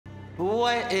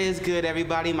What is good,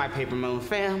 everybody? My Paper Moon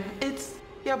fam. It's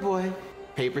your boy,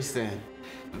 PaperSin,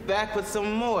 back with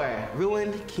some more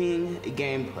Ruined King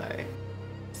gameplay.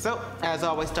 So, as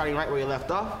always, starting right where we left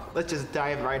off, let's just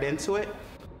dive right into it.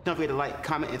 Don't forget to like,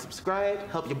 comment, and subscribe.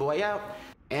 Help your boy out.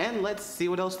 And let's see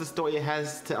what else the story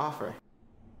has to offer.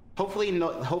 Hopefully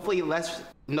less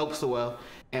Nopeswell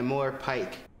and more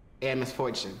Pike and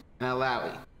Misfortune and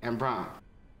Alawi and Braum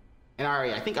and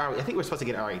Ari. I think we're supposed to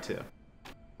get Ari too.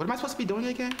 What am I supposed to be doing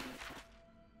again?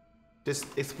 Just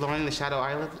exploring the Shadow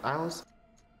Isles?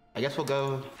 I guess we'll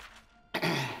go.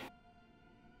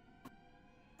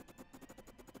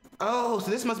 Oh,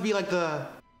 so this must be like the.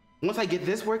 Once I get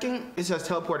this working, it says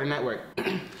teleporter network.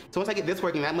 So once I get this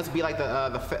working, that must be like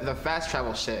the fast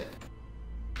travel shit.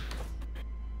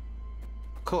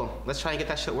 Cool. Let's try and get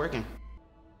that shit working.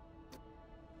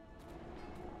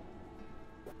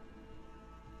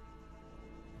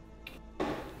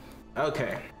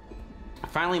 Okay. I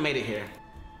finally made it here.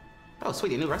 Oh,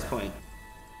 sweet, a new rest point.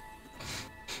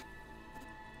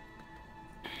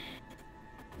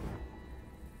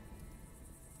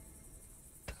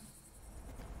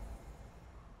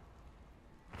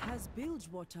 Has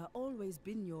Bilgewater always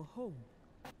been your home?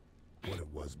 What it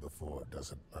was before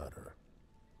doesn't matter.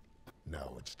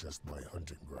 Now it's just my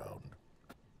hunting ground.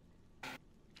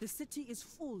 The city is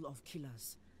full of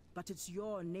killers, but it's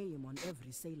your name on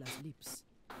every sailor's lips.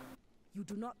 You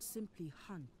do not simply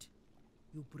hunt,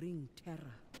 you bring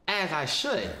terror. As I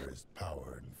should. There is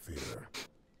power in fear.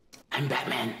 I'm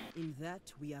Batman. In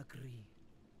that we agree.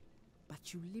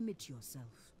 But you limit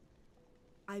yourself.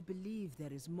 I believe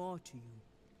there is more to you.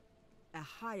 A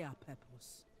higher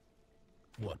purpose.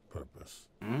 What purpose?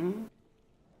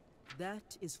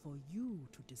 That is for you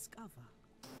to discover.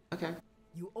 Okay.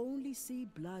 You only see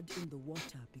blood in the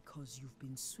water because you've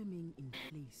been swimming in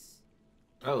place.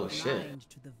 Oh shit. Blind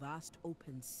to the vast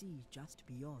open sea just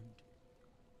beyond.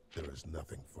 There is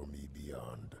nothing for me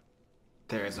beyond.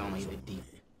 There is only the deep.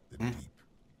 The deep.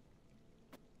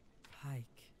 Pike.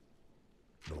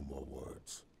 No more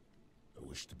words. I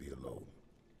wish to be alone.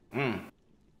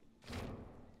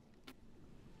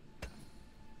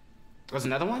 There's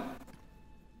another one?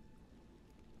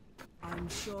 I'm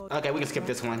sure. Okay, we can skip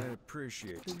this I one.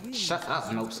 appreciate it. Shut up,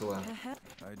 Nopeswell.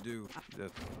 I do.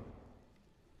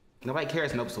 Nobody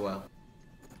cares, Nopeswell.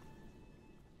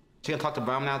 She gonna talk to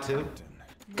Braum now too?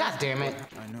 God damn it.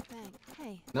 I know.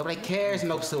 Hey. Nobody cares,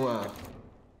 Nopeswell.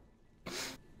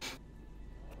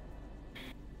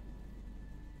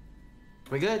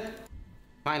 We good?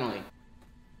 Finally.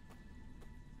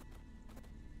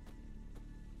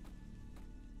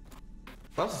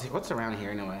 What's around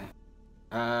here anyway?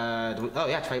 Oh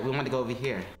yeah, that's right. We want to go over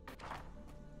here.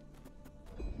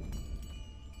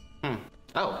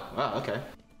 Oh, okay.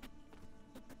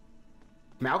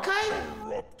 Maokai?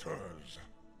 Raptors.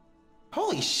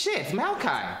 Holy shit,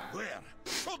 Maokai! Where?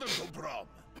 Show them to Braum.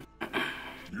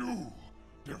 You,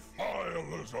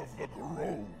 defilers of the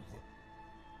grove.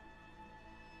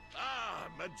 Ah,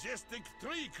 majestic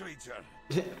tree creature.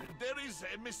 There is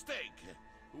a mistake.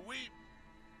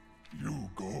 You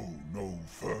go no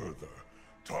further.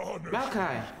 Tarnish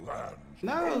Maokai. these lands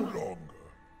No. no longer.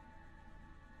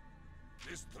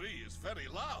 This tree is very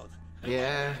loud.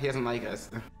 Yeah, he doesn't like us.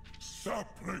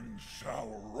 Saplings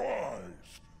shall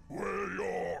rise where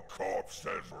your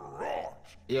corpses rot.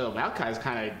 Yo, Maokai's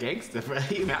kind of gangster, bro.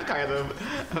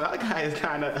 Maokai is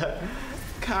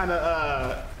kind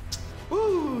of,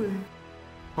 woo,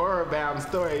 horror-bound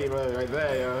story right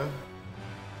there, yo.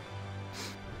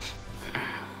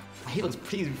 He's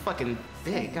fucking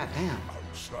big, goddamn.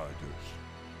 Outsiders.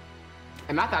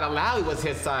 And I thought Alawi was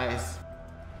his size.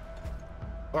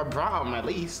 Or Braum, at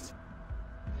least.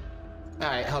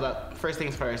 Alright, hold up. First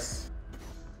things first.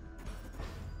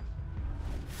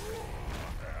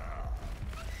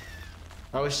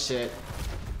 Oh shit.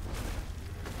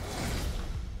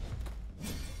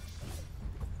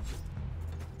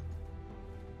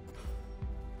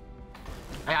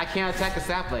 I can't attack the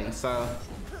sapling, so.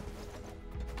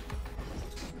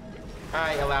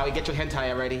 Alright, Alawi, get your hentai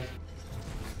already.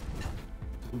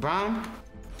 Braum,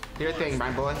 do your thing,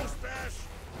 my boy.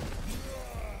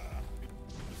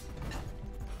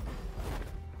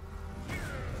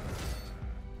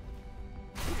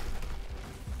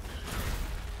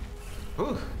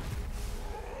 Ooh.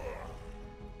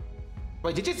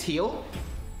 Wait, did you just heal?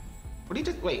 What did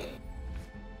he just, wait.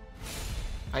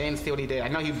 I didn't see what he did. I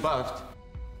know he buffed.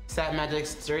 Sap magic,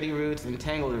 sturdy roots,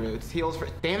 entangled roots. Heals for,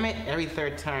 damn it, every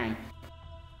third turn.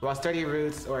 While sturdy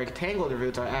roots or entangled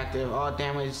roots are active, all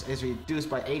damage is reduced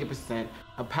by 80%.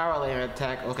 A power layer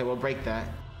attack, okay, we'll break that.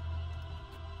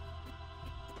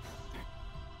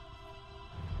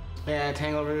 Yeah,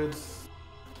 Tangle Roots.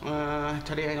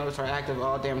 Triangle roots are active.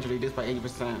 All damage reduced by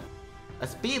 80%. A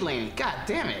speed lane. God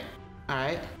damn it.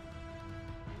 Alright.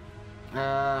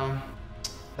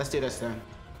 Let's do this then.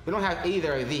 We don't have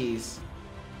either of these.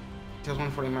 Kills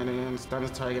 140 minor stuns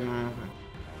target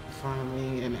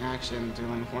farming in action,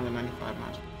 dealing 495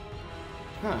 magic.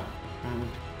 Huh.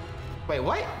 Wait,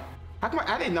 what? How come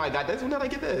I didn't know I got this? When did I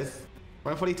get this?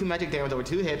 142 magic damage over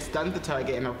 2 hits, stuns the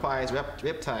target, and applies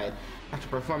Riptide. After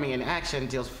performing an action,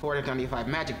 deals 495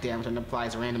 magic damage and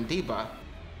applies a random debuff.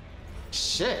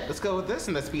 Shit, let's go with this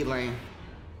in the speed lane.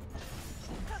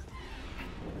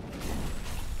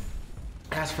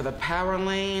 As for the power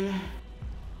lane,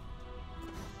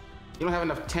 you don't have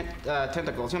enough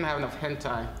tentacles. You don't have enough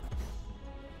hentai,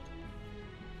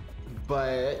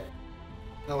 but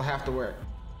it'll have to work.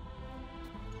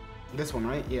 This one,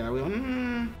 right? Yeah.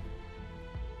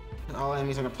 All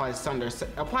enemies can apply Sunder.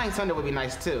 Applying Sunder would be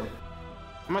nice too.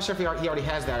 I'm not sure if he already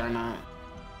has that or not.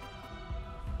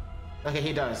 Okay,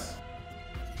 he does.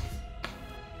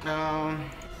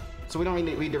 So we don't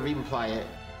need to re-apply it.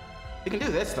 We can do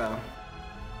this though.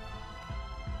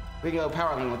 We can go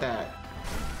power lane with that.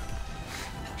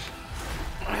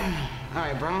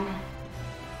 Alright, bro.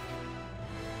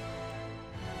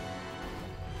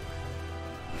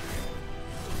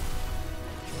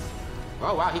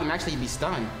 Oh wow, he can actually be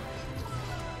stunned.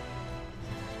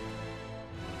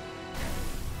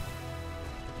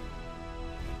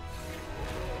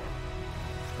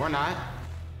 Or not.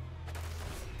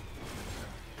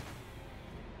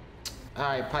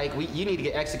 Alright, Pike, you need to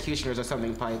get executioners or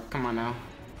something, Pike. Come on now.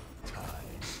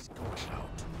 Time's going out.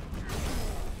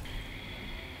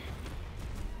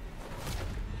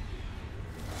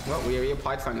 Well, we already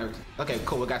applied Thunder. Okay,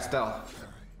 cool, we got stealth.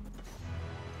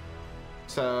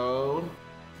 So,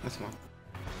 this one.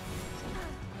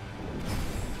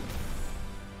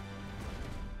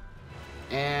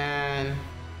 And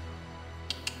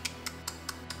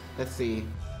let's see.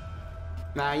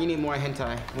 Nah, you need more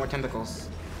hentai, more tentacles.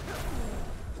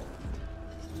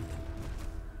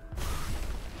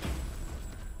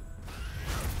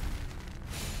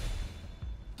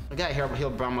 We got heal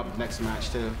Braum up next match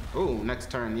too. Ooh, next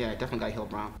turn. Yeah, definitely got heal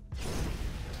Braum.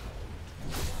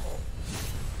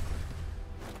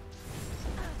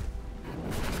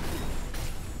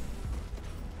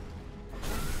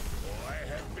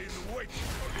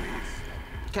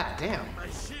 God damn. My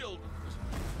shield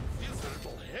feels a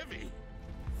little heavy.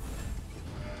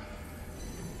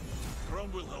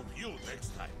 Chrome will help you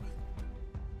next time.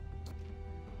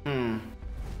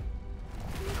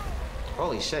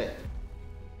 Holy shit.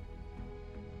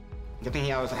 Good thing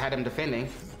he always had him defending.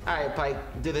 Alright,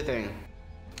 Pike, do the thing.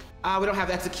 We don't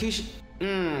have execution.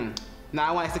 Nah,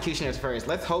 I want executioners first.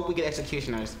 Let's hope we get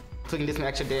executioners so we can do some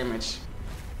extra damage.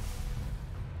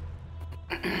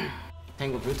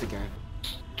 Tangled Roots again.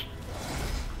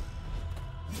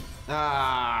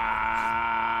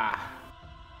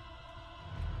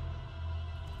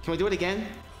 Can we do it again?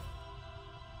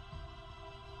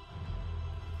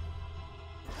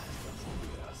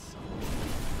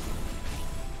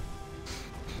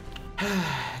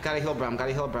 Gotta heal Brown,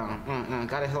 gotta heal Brown.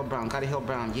 Gotta heal Brown, gotta heal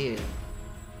Brown, yeah.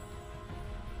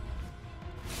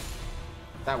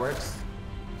 That works.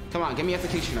 Come on, give me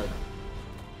Executioner.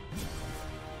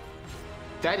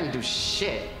 That didn't do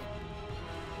shit.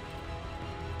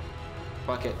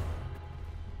 Fuck it.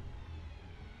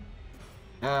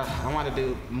 I want to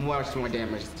do much more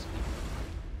damage.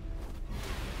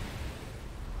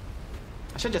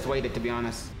 I should just wait it, to be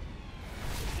honest.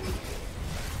 You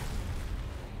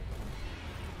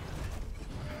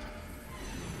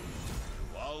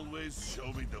always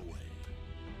show me the way.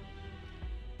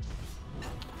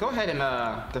 Go ahead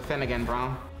and defend again,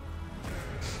 Brown.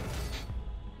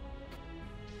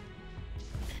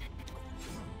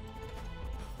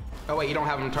 Oh wait, you don't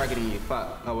have him targeting you.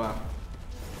 Fuck. Oh well.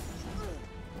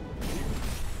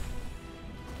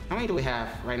 How many do we have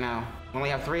right now? We only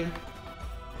have 3?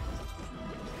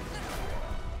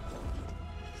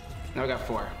 No, we got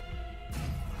 4.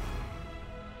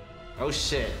 Oh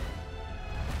shit.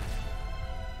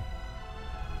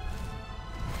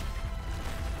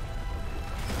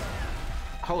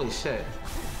 Holy shit.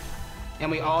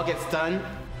 And we all get stunned?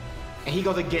 And he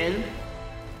goes again?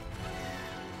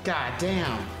 God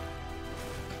damn.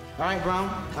 Alright,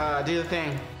 Brown. Do the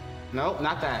thing. Nope,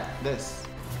 not that. This.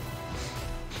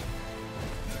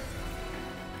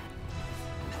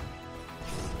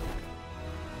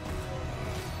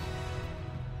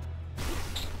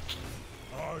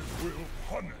 I will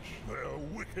punish their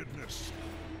wickedness.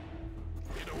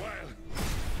 In a while,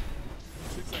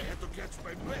 since I had to catch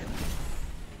my breath.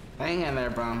 Hang in there,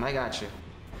 Brown. I got you.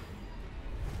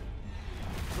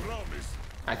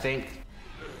 I think.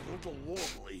 A little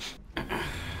wobbly.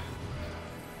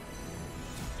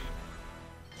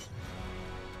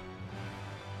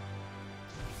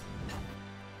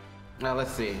 Now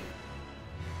let's see.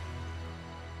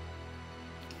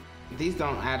 These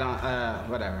don't add on,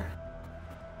 whatever.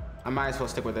 I might as well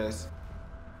stick with this.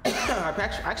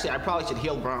 Actually, I probably should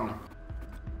heal Brown.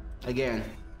 Again.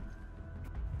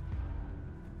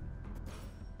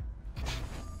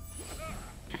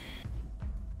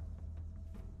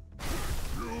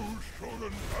 You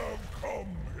shouldn't have come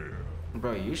here.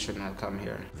 Bro, you shouldn't have come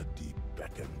here. The deep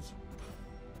beckons.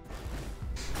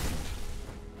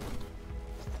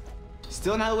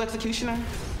 Still no executioner?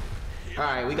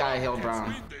 Alright, we gotta heal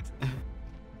Brown.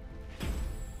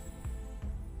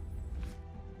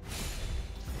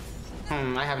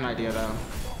 I have an idea though.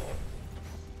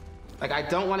 Like, I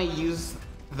don't want to use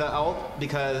the ult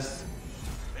because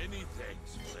Many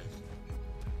thanks, friend.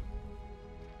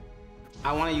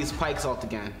 I want to use Pike's ult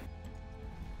again.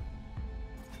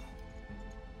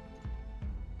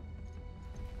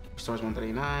 Restores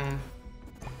 139.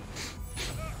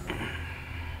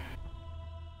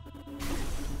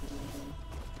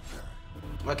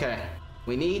 Okay,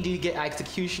 we need to get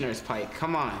Executioner's Pike.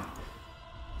 Come on.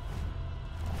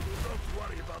 Don't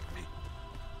worry about me.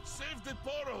 Save the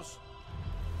Poros.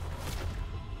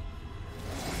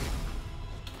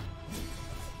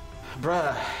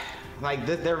 Bruh, like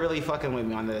they're really fucking with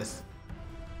me on this.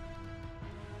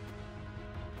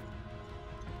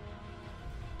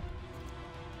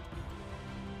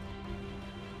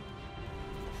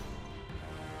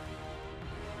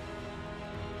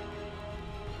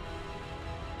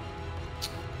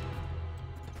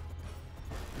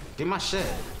 Do my shit.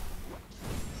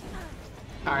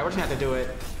 Alright, we're just gonna have to do it.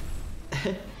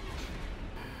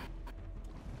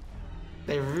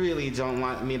 They really don't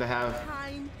want me to have.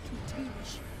 Time to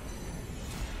teach.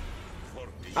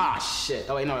 Ah, shit.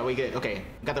 Oh, wait, no, we good. Okay,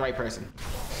 got the right person.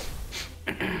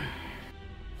 And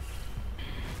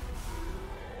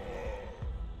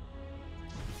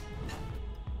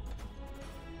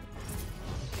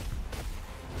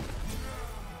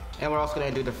we're also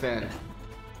gonna do defend.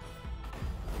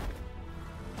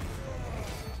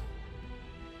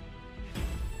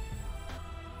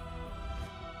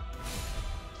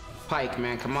 Pike,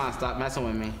 man, come on, stop messing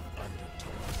with me.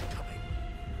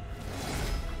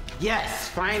 Yes,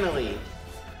 finally.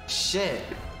 Shit.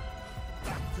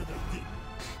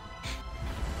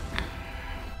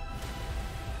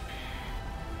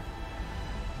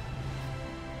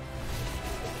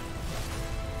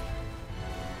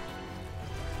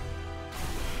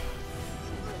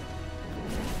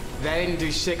 That didn't do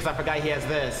shit because I forgot he has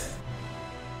this.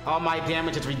 All my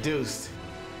damage is reduced.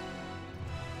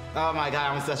 Oh my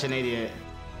god, I'm such an idiot.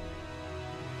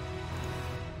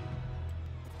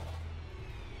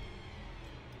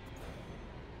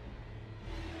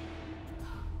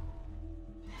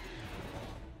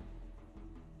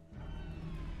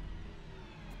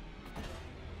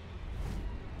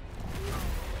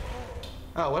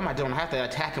 Oh, what am I doing? I have to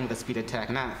attack him with a speed attack,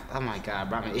 not. Oh my god,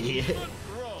 bro, I'm an idiot.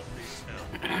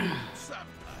 Sometimes.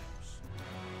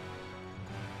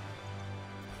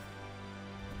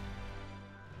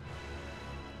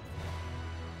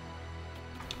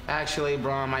 Actually,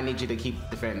 bro, I might need you to keep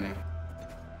defending.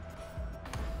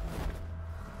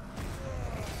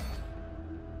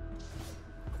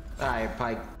 Alright,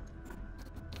 Pike.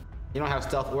 You don't have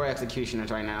stealth or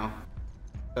executioners right now.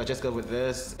 So just go with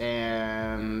this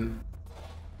and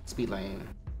speed lane.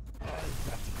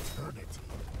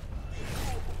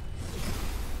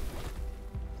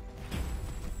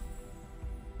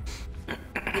 And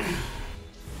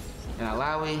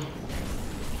Alawi.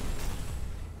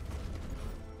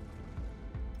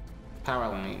 Power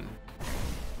lane.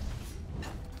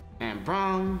 And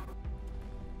Braum.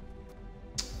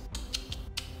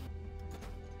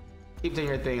 Keep doing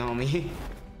your thing, homie.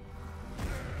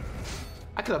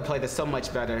 I could have played this so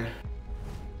much better.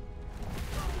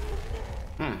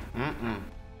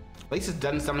 At least it's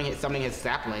done summoning his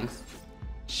saplings.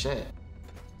 Shit.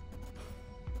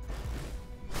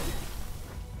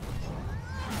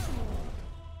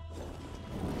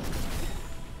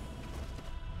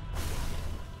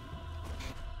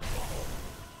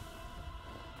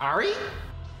 Ari?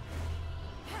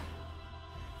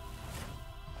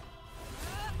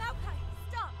 Stop!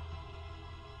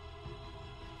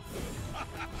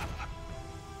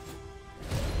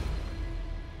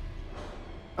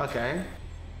 Okay.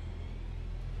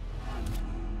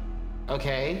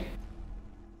 Okay.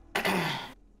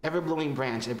 Ever-blooming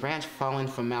branch, a branch fallen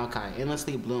from Maokai,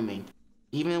 endlessly blooming.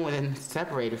 Even when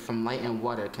separated from light and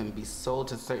water, can be sold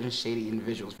to certain shady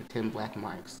individuals for 10 black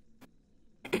marks.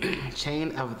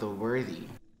 Chain of the Worthy.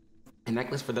 A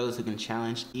necklace for those who can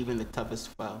challenge even the toughest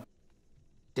foe.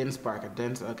 Dense spark, a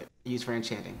dense, okay. Used for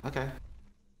enchanting, okay.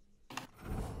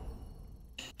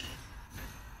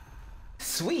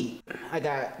 Sweet. I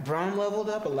got Braum leveled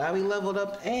up, Alawi leveled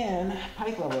up, and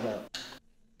Pike leveled up.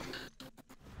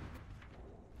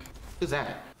 Who's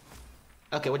that?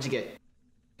 Okay, what'd you get?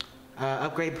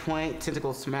 Upgrade point,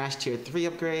 Tentacle Smash tier 3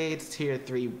 upgrades, tier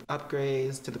 3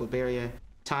 upgrades, Tentacle Barrier,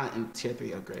 Taunt, and tier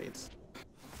 3 upgrades.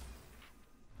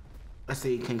 Let's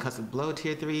see, Concussive Blow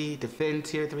tier 3, Defend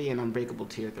tier 3, and Unbreakable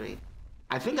tier 3.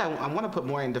 I think I want to put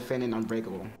more in Defend and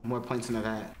Unbreakable, more points into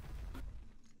that.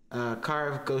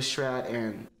 Carve, Ghost Shroud,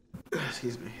 and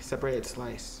excuse me, Separated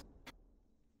Slice.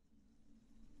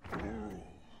 Oh,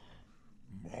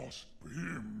 must be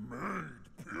made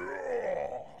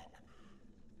pure.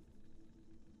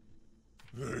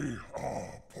 They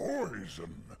are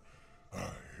poison. I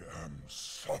am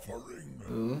suffering.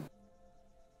 Ooh.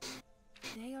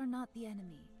 They are not the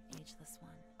enemy, ageless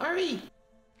one. Ari!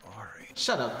 Ari.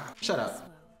 Shut up. Shut up.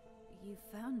 Nosuo, you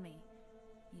found me,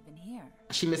 even here.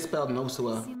 She misspelled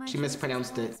Nosuo. See my She choice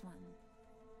mispronounced as it. wise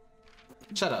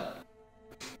one. Shut up.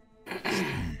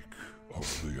 Speak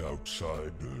of the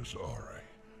outsiders, Ari.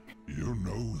 You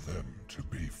know them to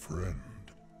be friend.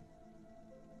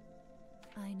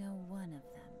 I know one of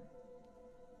them.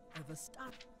 Ever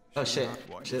stop? Oh shit.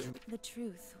 What? Shit. The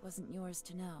truth wasn't yours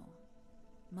to know.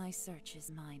 My search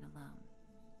is mine alone.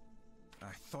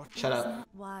 I thought. Shut It's up. not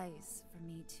wise for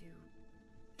me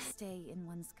to stay in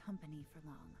one's company for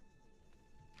long.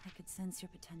 I could sense your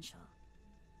potential.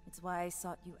 It's why I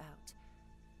sought you out.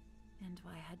 And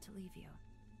why I had to leave you.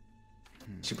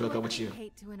 She broke up with you. I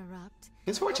hate to interrupt.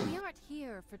 It's But fortune. we aren't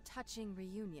here for touching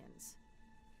reunions.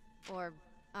 Or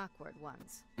awkward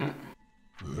ones.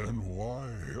 Then why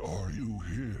are you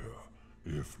here,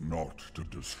 if not to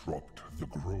disrupt the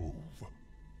grove?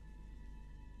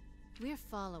 We're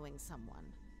following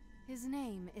someone. His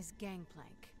name is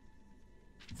Gangplank.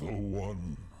 The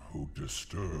one who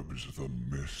disturbs the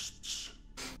mists.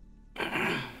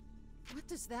 What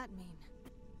does that mean?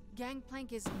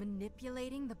 Gangplank is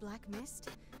manipulating the Black Mist?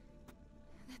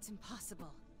 That's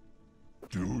impossible.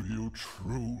 Do you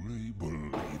truly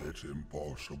believe it's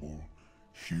impossible,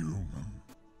 human?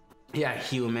 Yeah,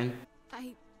 human.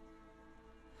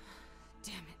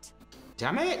 Damn it.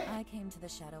 Damn it! I came to the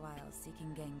Shadow Isles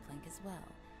seeking Gangplank as well.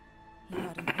 He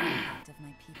brought an impact of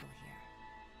my people here.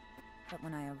 But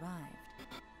when I arrived,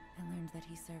 I learned that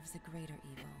he serves a greater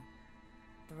evil.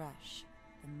 Thresh,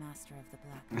 the master of the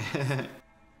Black Mist.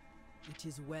 It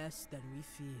is worse than we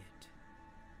feared.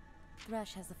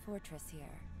 Thresh has a fortress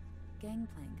here.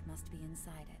 Gangplank must be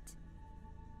inside it.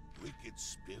 Wicked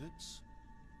spirits?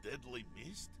 Deadly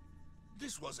mist?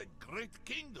 This was a great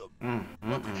kingdom.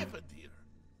 What happened here?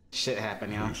 Shit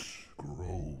happened, yo. This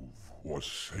grove was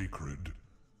sacred.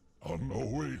 An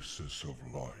oasis of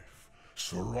life,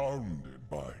 surrounded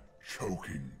by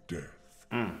choking death.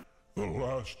 The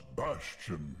last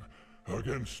bastion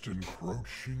against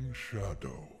encroaching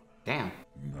shadow. Damn.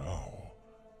 Now,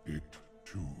 it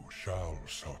too shall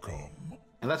succumb.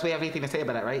 Unless we have anything to say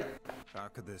about it, right? How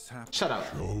could this happen? Shut up.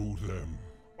 Show them,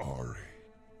 Ari.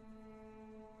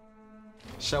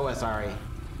 Show us, Ari.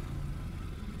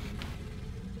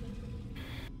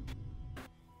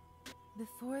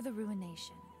 Before the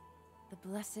ruination, the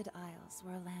Blessed Isles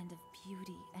were a land of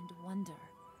beauty and wonder.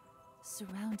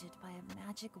 Surrounded by a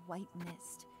magic white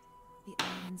mist, the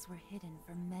islands were hidden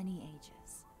for many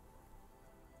ages.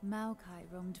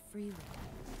 Maokai roamed freely,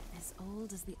 as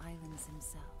old as the islands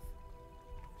himself.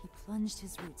 He plunged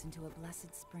his roots into a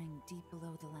blessed spring deep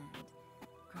below the land,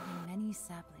 growing many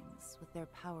saplings with their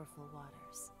powerful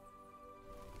waters.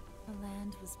 The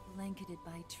land was blanketed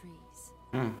by trees,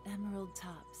 emerald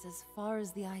tops as far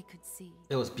as the eye could see.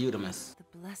 It was beautimous.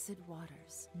 The blessed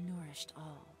waters nourished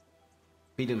all.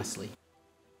 Beautimously.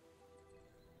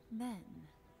 Then,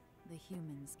 the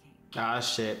humans came. Ah,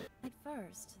 shit. At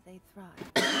first, they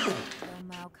thrived,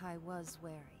 though Maokai was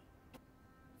wary.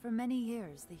 For many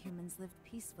years, the humans lived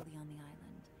peacefully on the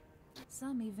island,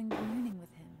 some even communing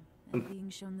with him, and being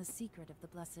shown the secret of the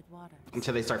blessed waters.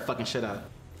 Until they start fucking shit up.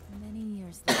 Many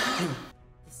years later,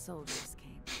 the soldiers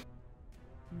came.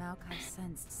 Maokai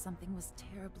sensed something was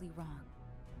terribly wrong.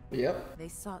 Yep. They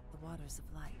sought the waters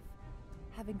of life,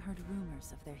 having heard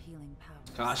rumors of their healing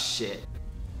powers. Ah, shit.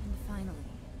 And finally,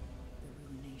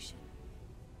 the ruination.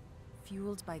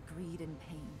 Fueled by greed and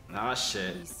pain, Ah,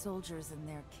 shit. these soldiers and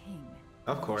their king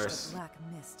Of unleashed course. a black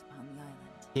mist upon the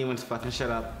island. Humans fucking shit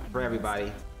up for everybody.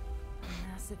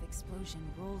 A massive explosion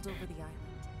rolled over the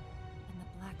island, and the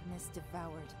black mist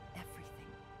devoured everything.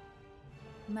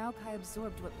 Maokai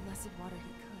absorbed what blessed water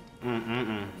he could.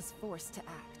 He was forced to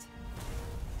act.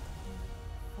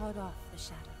 He fought off the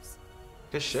shadows.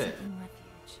 Good shit. Seeking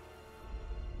refuge.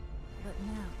 But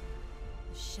now,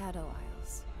 the Shadow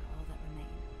Isles are all that remain.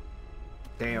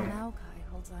 Damn. Maokai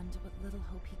holds on to what little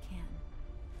hope he can,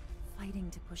 fighting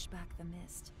to push back the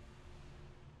mist.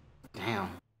 Damn.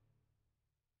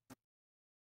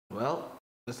 Well,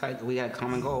 looks like we got a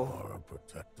common goal. You are a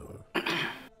protector.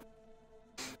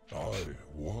 I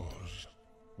was,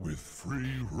 with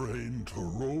free reign to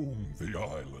roam the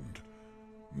island.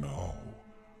 Now,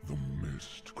 the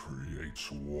mist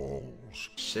creates walls.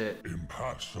 Shit.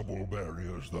 Impassable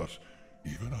barriers that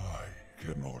even I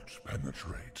cannot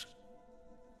penetrate.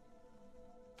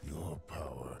 Your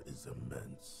power is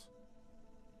immense.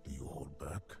 Do you hold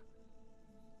back?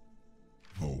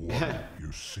 The one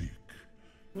you seek.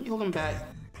 You hold him back.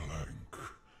 Plank.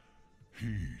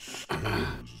 He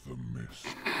stirs the mist.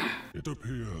 It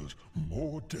appears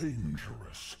more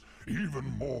dangerous, even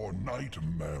more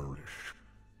nightmarish.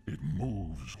 It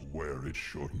moves where it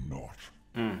should not.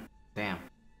 Damn.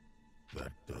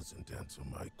 That doesn't answer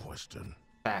my question.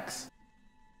 Facts.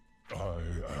 I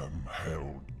am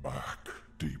held back,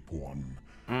 Deep One.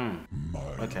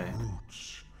 My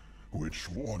roots, which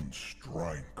once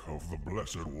drank of the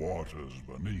blessed waters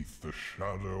beneath the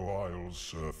Shadow Isle's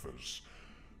surface,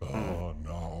 are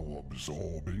now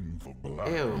absorbing the black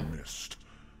mist.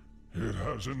 It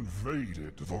has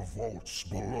invaded the vaults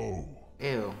below.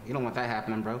 Ew, you don't want that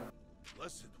happening, bro.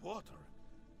 Blessed water?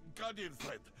 Guardian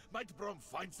friend, might Brom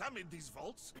find some in these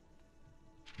vaults?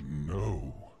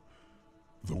 No.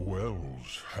 The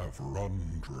wells have run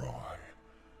dry.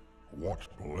 What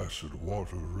blessed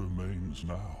water remains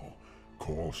now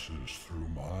courses through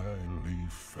my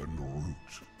leaf and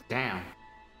root. Damn.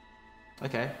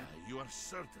 Okay. You are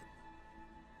certain?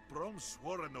 Brom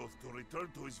swore an oath to return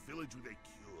to his village with a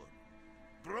cure.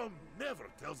 Brom never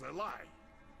tells a lie.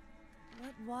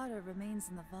 What water remains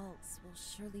in the vaults will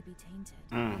surely be tainted.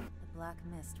 The black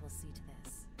mist will see to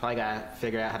this. Probably gotta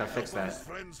figure out how to fix Help that. us,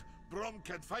 friends, Brom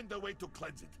can find a way to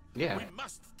cleanse it. Yeah. We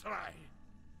must try.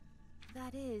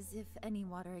 That is, if any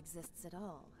water exists at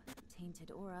all,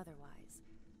 tainted or otherwise.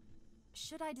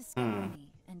 Should I discover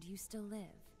any, and you still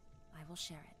live, I will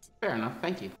share it. Fair enough,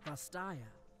 thank you. Pastaya,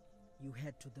 you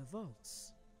head to the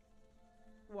vaults.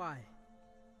 Why?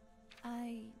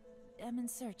 I am in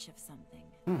search of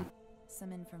something.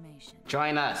 Some information.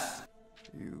 Join us.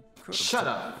 You could Shut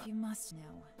up. If you must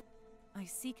know, I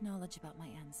seek knowledge about my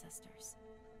ancestors.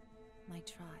 My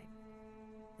tribe,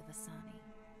 the Vasani.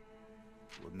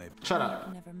 Wouldn't they? Shut up.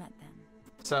 I've never met them,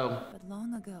 So, but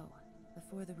long ago,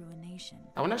 before the Ruination,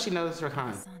 I wonder if she knows the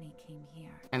Rakan Vasani came here.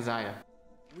 and Zaya.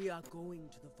 We are going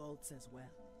to the vaults as well.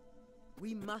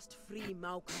 We must free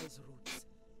Maokai's roots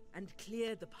and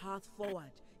clear the path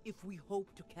forward if we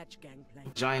hope to catch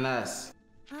Gangplank. Join us.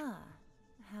 Ah,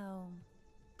 how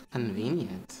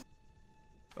Convenient.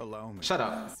 Allow me. Shut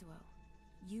up. Yasuo,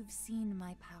 you've seen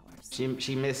my powers.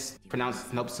 She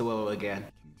mispronounced Nopsuo again.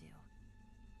 I can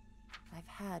do. I've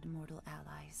had mortal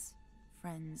allies,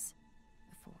 friends,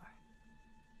 before.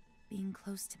 Being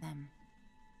close to them,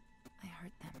 I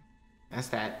hurt them. That's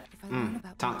that. If I learn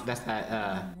about my That's tribe, that.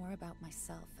 I learn more about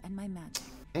myself and my magic.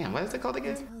 Damn, what is it called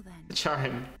again? Until then, The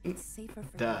charm. it's safer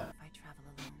for Duh. you if I travel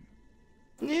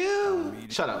alone. You.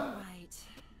 Shut All up. right.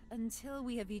 Until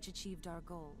we have each achieved our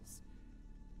goals.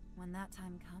 When that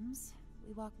time comes,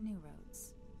 we walk new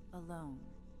roads. Alone.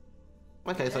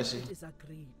 Okay, so Then she. it is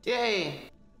agreed.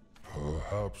 Yay.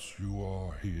 Perhaps you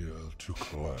are here to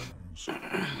cleanse,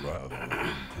 rather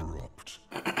than corrupt.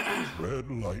 Tread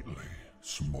lightly,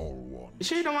 small one. You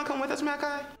sure you don't want to come with us,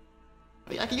 Makai?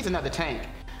 I can use another tank.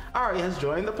 Ari has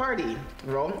joined the party.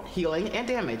 Roll healing and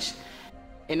damage.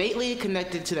 Innately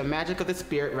connected to the magic of the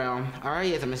spirit realm,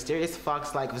 Ari is a mysterious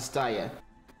fox-like Vistaya,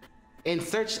 in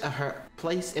search of her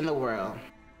place in the world.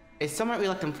 A somewhat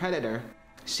reluctant predator,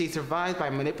 she survives by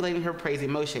manipulating her prey's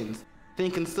emotions, then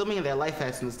consuming their life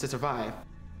essence to survive.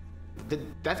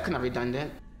 That's kind of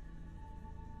redundant.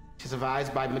 She survives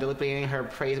by manipulating her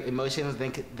prey's emotions,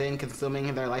 then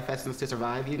consuming their life essence to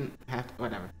survive. You didn't have to,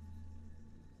 whatever.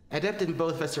 Adept in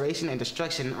both restoration and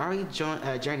destruction, Ari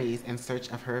journeys in search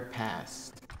of her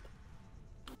past.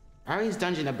 Ari's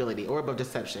dungeon ability, Orb of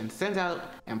Deception, sends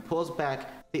out and pulls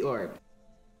back the orb.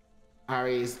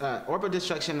 Ari's Orb of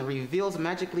Destruction reveals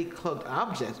magically cloaked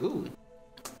objects,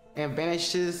 and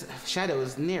banishes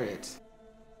shadows near it.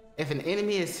 If an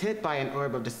enemy is hit by an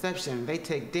Orb of Deception, they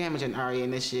take damage and Ari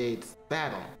initiates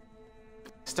battle.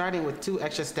 Starting with 2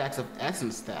 extra stacks of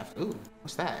Essence Staff. Ooh,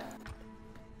 what's that?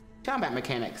 Combat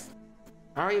mechanics.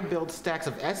 Arya builds stacks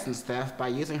of essence theft by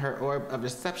using her Orb of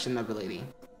Deception ability.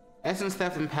 Essence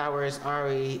theft empowers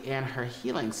Ari and her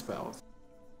healing spells.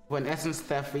 When essence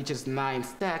theft reaches 9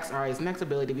 stacks, Ari's next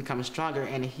ability becomes stronger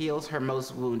and heals her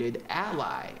most wounded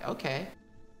ally. Okay.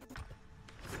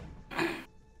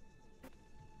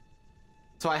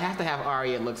 So I have to have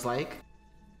Ari, it looks like.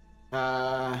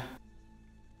 Brahm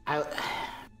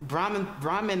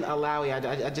and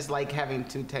Alawi, I just like having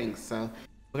 2 tanks, so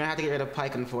we're gonna have to get rid of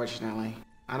Pike, unfortunately.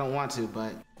 I don't want to,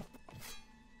 but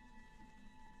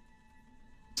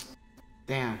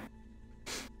damn.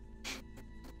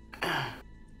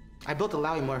 I built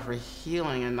Alawi more for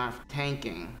healing and not for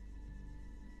tanking.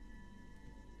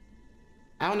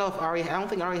 I don't know if I don't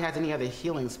think Ari has any other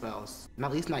healing spells.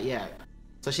 At least not yet.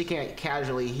 So she can't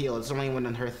casually heal. It's only when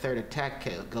her 3rd attack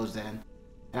goes in.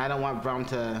 And I don't want Braum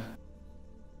to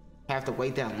have to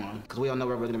wait that long, because we don't know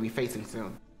what we're going to be facing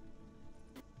soon.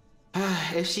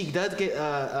 If she does get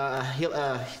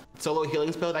a solo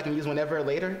healing spell that I can use whenever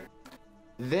later,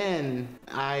 then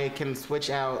I can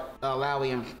switch out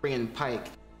Alawi and bring in Pike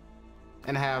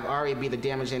and have Ari be the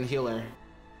damage and healer.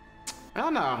 I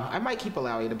don't know. I might keep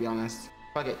Alawi, to be honest.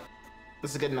 Fuck it.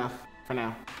 This is good enough for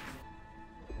now.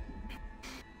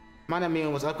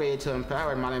 Monomune was upgraded to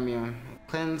Empowered Monomune.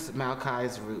 Cleanse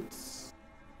Maokai's roots.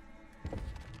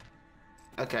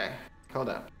 Okay, hold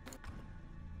up.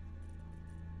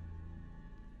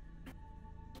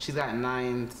 She's got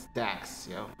 9 stacks,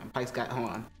 yo. And Pike's got, hold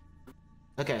on.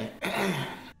 Okay.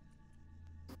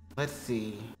 Let's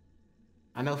see.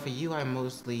 I know for you I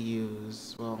mostly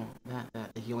use, well,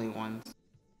 the healing ones.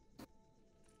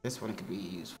 This one could be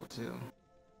useful too.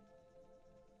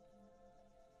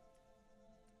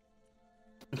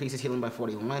 Increases healing by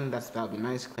 41, that would be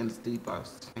nice. Cleanse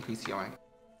debuffs, increase healing.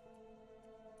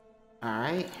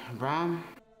 Alright, Braum.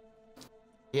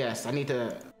 Yes, I need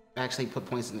to actually put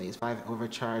points in these. 5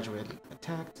 overcharge with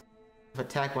attack. If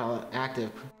attack while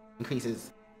active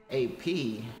increases AP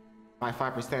by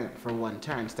 5% for 1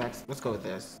 turn. Stacks, let's go with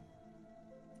this.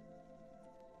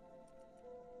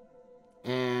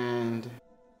 And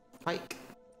Pike.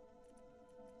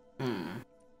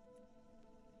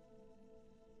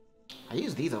 I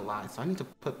use these a lot, so I need to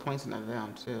put points into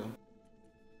them too.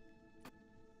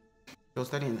 Go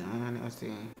studying them. Let's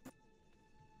see.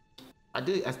 I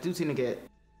do seem to get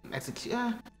execute.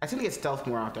 I seem to get stealth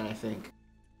more often, I think.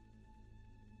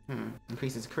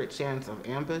 Increases crit chance of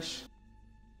ambush.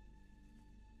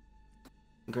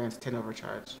 Grants 10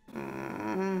 overcharge.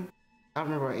 I don't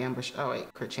remember what ambush. Oh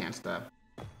wait, crit chance stuff.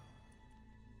 What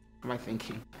am I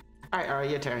thinking? Alright,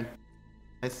 your turn.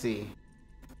 Let's see.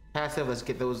 Passive, let's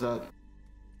get those up.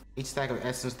 Each stack of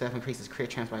essence theft increases crit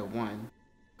chance by 1.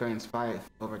 Grants 5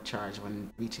 overcharge when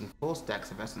reaching full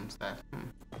stacks of essence theft.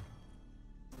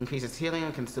 Increases healing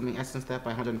and consuming essence theft by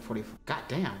 140. God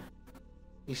damn.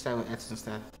 Each stack with essence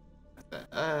theft.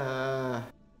 Attack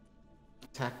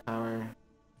power.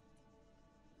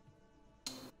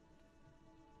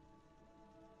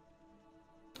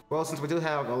 Well, since we do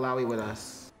have Alawi with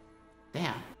us.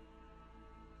 Damn.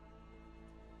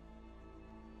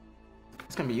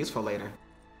 It's gonna be useful later.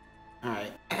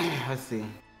 Alright, let's see.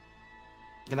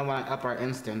 You don't want to up our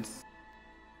instance.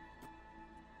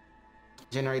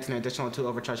 Generates an additional 2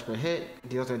 overcharge per hit.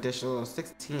 Deals an additional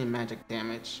 16 magic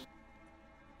damage.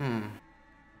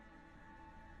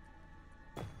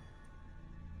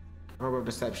 Orb of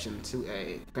Deception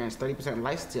 2A. Grants 30%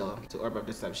 lifesteal to Orb of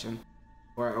Deception.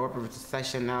 Where Orb of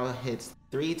Deception now hits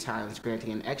 3 times,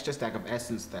 granting an extra stack of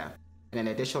essence theft and an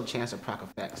additional chance of proc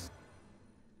effects.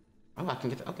 Oh, I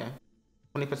can get okay.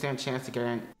 20% chance to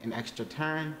grant an extra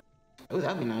turn. Oh,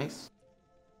 that'd be nice.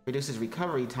 Reduces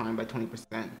recovery time by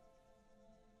 20%.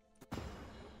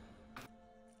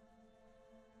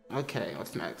 Okay,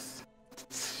 what's next?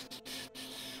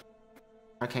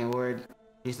 Arcane Word.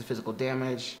 Reduces physical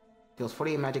damage. Deals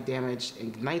 48 magic damage.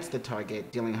 Ignites the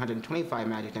target, dealing 125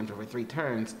 magic damage over 3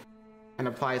 turns. And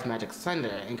applies Magic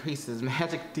Sunder. Increases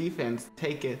magic defense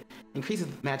taken. Increases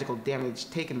magical damage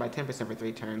taken by 10% for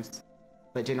 3 turns.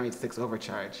 But generates 6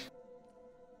 overcharge.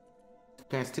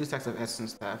 Grants 2 stacks of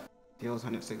essence theft. Deals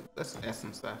 106. That's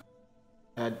essence theft.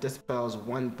 Dispels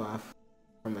 1 buff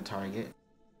from the target.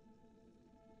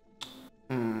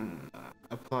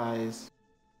 Applies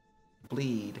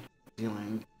bleed,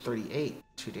 dealing 38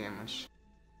 true damage.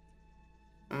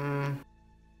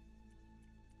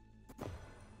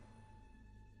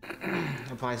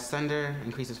 Applies Sunder,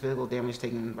 increases physical damage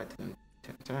taken by 10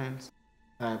 turns.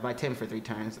 By 10 for 3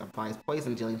 turns. Applies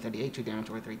poison, dealing 38 true damage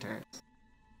over 3 turns.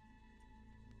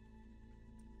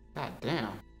 God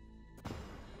damn.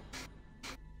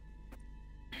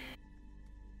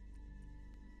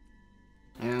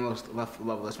 And then we'll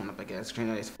level this one up, I guess.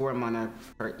 Generates 4 mana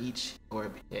for each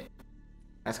orb hit.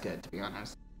 That's good, to be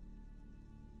honest.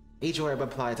 Each orb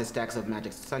applies to stacks of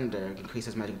magic thunder,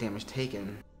 increases magic damage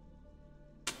taken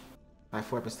by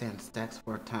 4%, stacks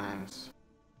 4 times.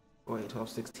 4, 8, 12,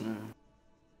 16.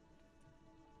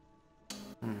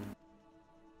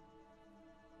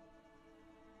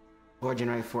 Or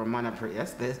generate 4 mana per.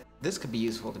 Yes, this could be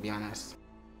useful, to be honest.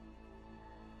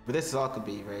 But this all could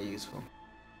be very useful.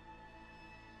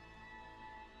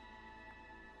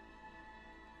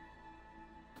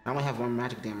 I only have 1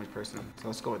 magic damage person, so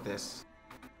let's go with this.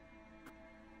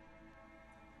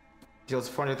 Deals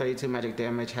 432 magic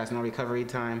damage, has no recovery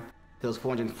time. Deals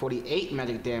 448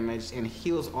 magic damage, and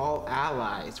heals all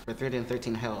allies for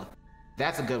 313 health.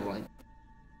 That's a good one.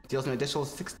 Deals an additional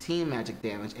 16 magic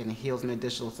damage, and heals an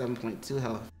additional 7.2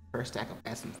 health per stack of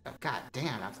essence. God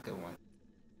damn, that's a good one.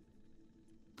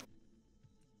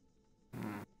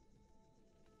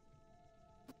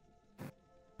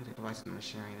 The device is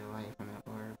sharing the light from that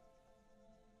orb.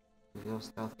 Reveal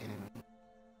stealth enemy.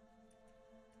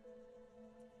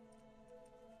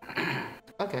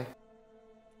 Okay.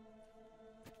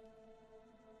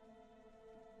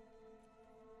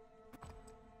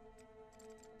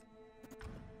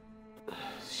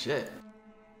 Shit.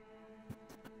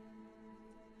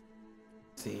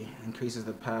 Let's see. Increases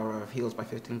the power of heals by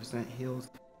 15%. Heals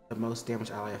the most damage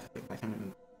ally by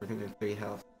 303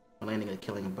 health when landing a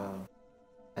killing above.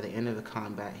 At the end of the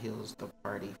combat, heals the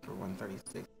party for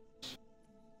 136.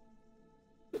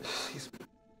 Excuse me.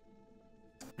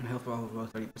 And health for all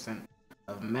above 30%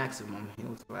 of maximum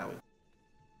heals allowed.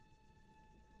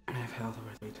 I have health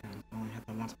over 3 times. Only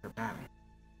happen once per battle.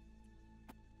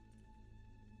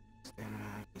 Stamina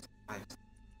increases 5.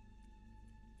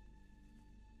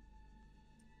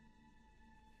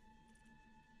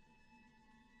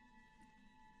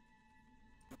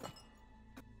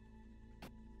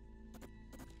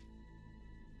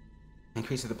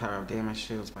 Increases the power of damage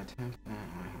shields by 10%.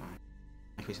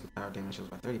 Increases the power of damage shields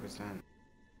by 30%.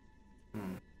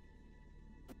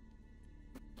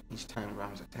 Each time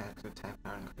rounds attacks, attack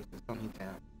power increases. Don't need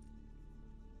that.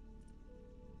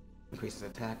 Increases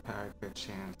attack power, crit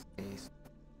chance, haste.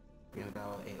 Being the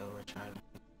battle, 8 overcharge,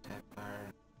 attack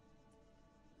power.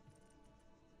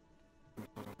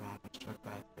 Struck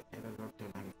by crit, do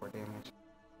 94 damage.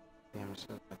 Damage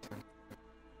shield by 10.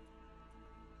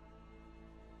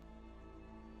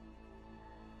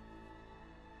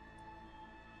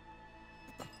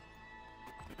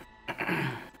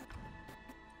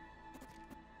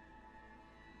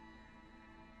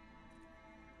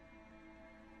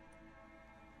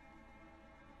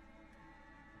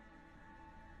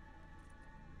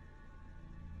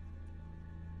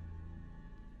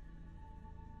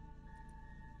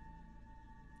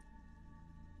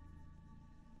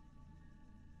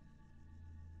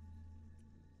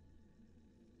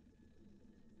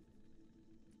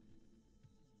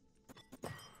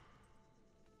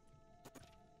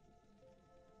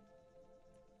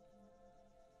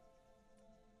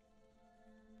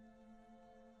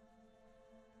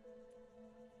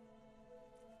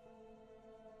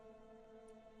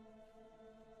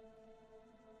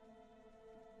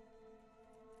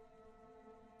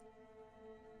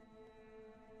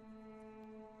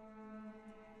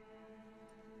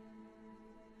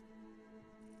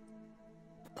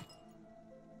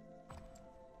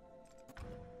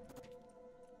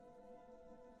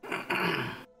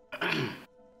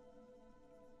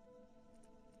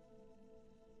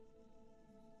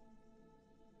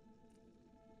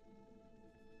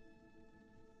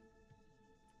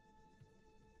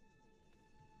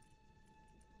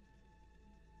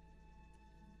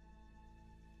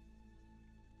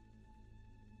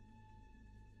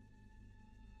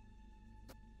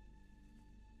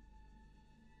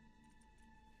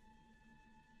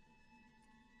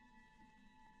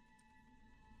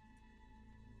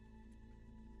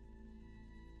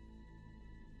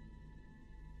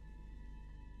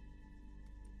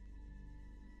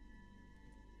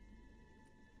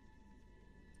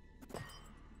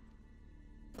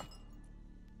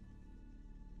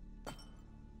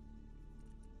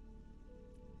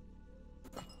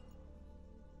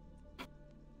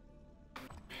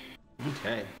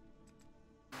 Okay.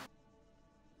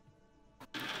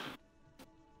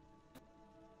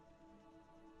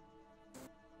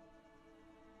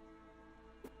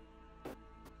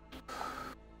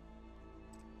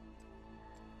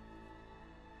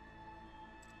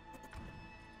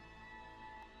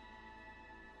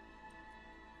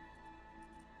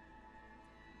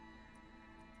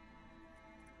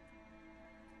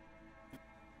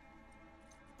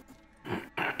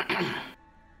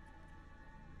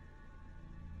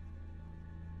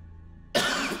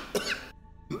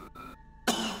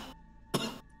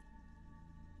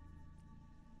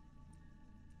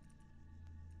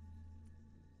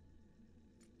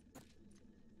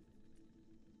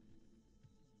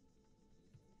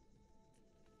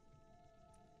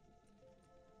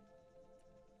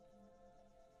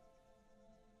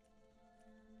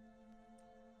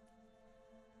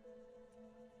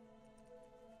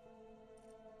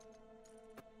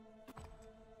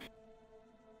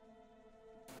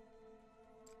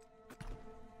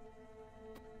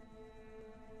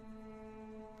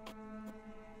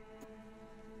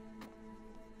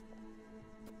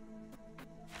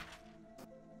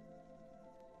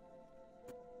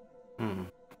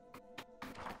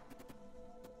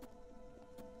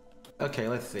 Okay,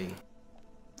 let's see.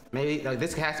 Maybe like,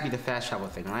 this has to be the fast travel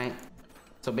thing, right?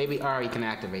 So maybe Ari can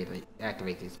activate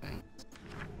these things.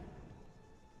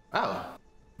 Oh,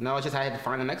 no, it's just I had to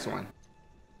find the next one.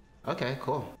 Okay,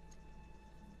 cool.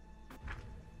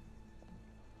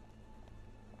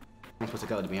 I'm supposed to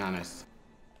go, to be honest.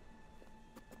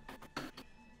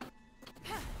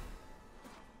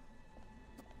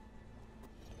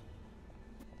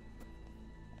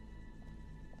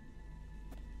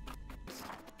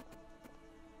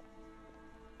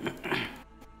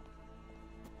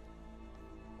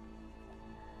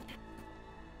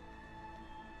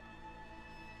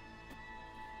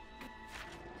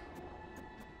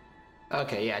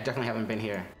 Okay, yeah, I definitely haven't been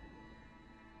here.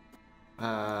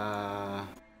 I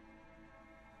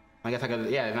guess I go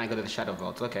to, yeah, then I go to the Shadow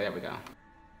Vaults. Okay, there we go.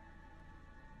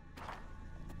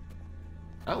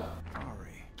 Oh.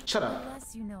 Ari. Shut up. The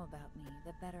less you know about me,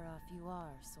 the better off you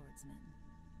are, swordsman.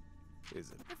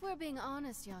 Is it? If we're being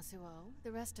honest, Yasuo,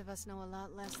 the rest of us know a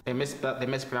lot less. They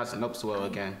mispronounced Nopsuo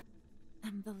again.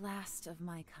 I'm the last of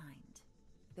my kind.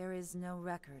 There is no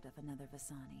record of another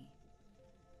Vasani.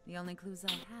 The only clues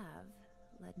I have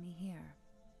led me here.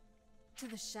 To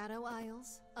the Shadow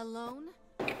Isles? Alone?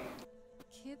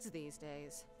 Kids these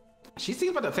days. She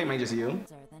seems about the same age as you.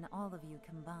 Older than all of you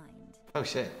combined. Oh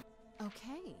shit.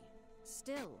 Okay.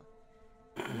 Still,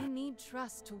 we need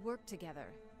trust to work together,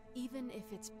 even if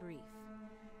it's brief.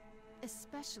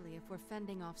 Especially if we're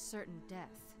fending off certain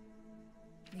death.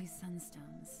 These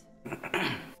sunstones.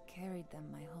 I've carried them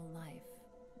my whole life,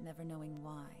 never knowing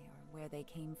why or where they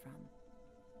came from.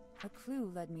 A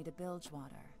clue led me to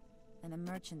Bilgewater, and a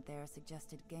merchant there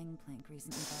suggested Gangplank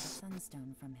recently bought a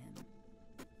sunstone from him.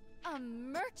 A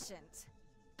merchant?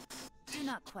 Do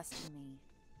not question me.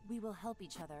 We will help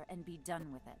each other and be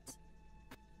done with it.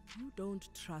 You don't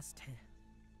trust her,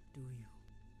 do you?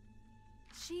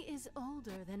 She is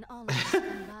older than all of us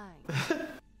combined.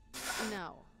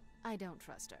 No, I don't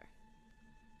trust her.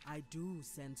 I do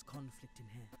sense conflict in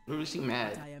her. Who is she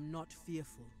mad? But I am not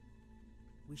fearful.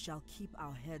 We shall keep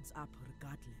our heads up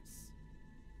regardless.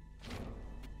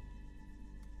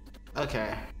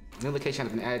 Okay. New location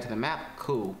has been added to the map.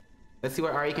 Cool. Let's see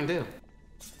what Ari can do.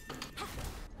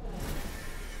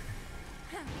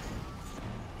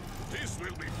 This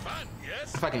will be fun,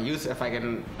 yes? If I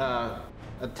can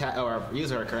attack or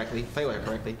use her correctly, play with her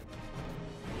correctly.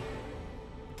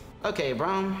 Okay,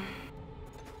 bro.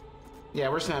 Yeah,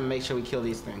 we're just gonna make sure we kill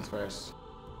these things first.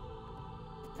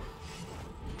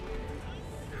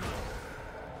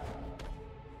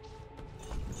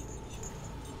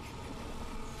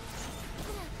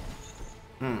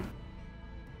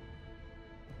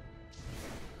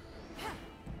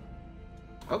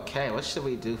 Okay, what should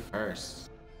we do first?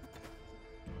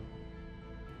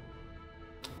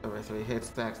 Over 3 hit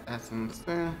stacks, essence.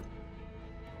 Hey,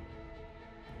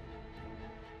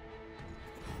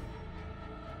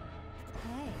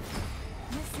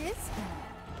 this is fun.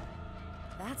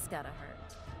 That's gotta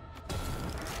hurt.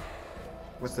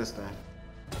 What's this then?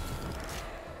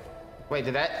 Wait,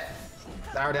 did I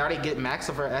already get max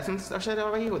of her essence or shit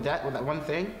already with that one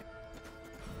thing?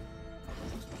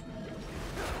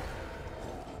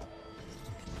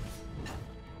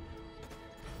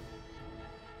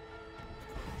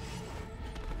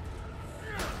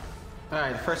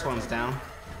 Alright, the first one's down.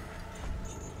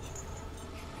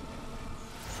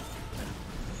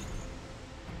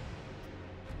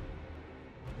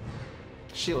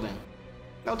 Shielding.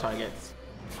 No targets.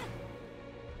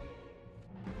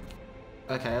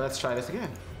 Okay, let's try this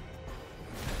again.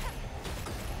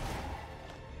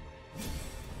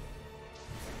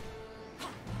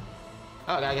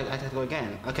 Oh, I have to go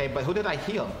again. Okay, but who did I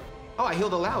heal? Oh, I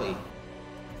healed Alawi.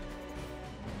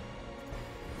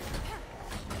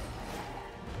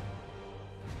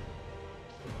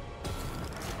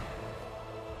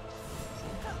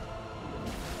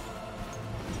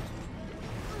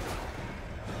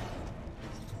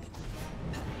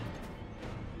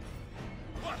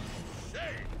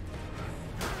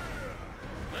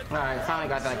 Alright, finally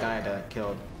got that guy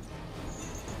killed.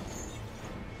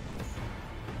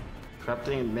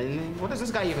 Corrupting minion? What does this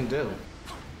guy even do?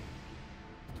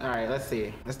 Alright, let's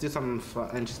see. Let's do something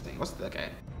fun, interesting. What's the, okay.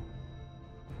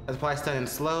 Apply stun and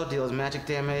slow, deals magic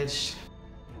damage.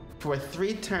 For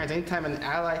 3 turns, anytime an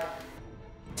ally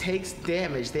takes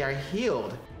damage, they are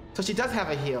healed. So she does have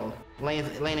a heal,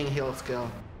 laning heal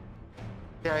skill.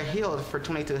 They are healed for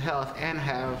 22 health and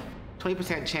have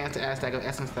 20% chance to add stack of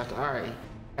essence left to Ari,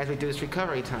 as reduced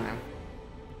recovery time.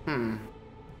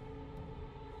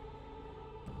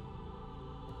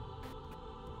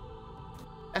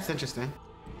 That's interesting.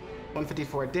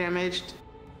 154 damaged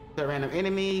to a random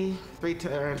enemy, 3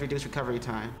 turns reduced recovery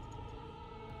time.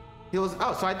 Heals.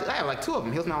 Oh, so I have like 2 of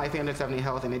them. Heals now like 370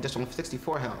 health and additional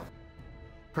 64 health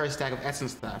per stack of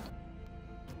essence stuff.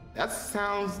 That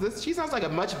sounds. She sounds like a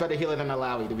much better healer than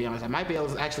Alawi, to be honest. I might be able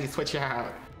to actually switch her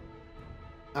out.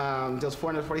 Deals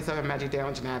 447 magic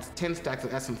damage and adds 10 stacks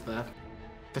of essence stuff.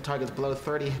 The target's below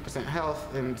 30%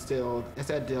 health and still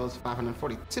instead deals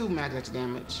 542 magic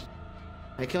damage.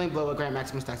 And a killing blow will grant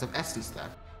maximum stacks of essence stuff.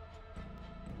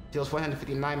 Deals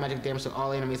 159 magic damage to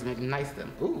all enemies and ignites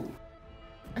them. Ooh.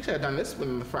 I should have done this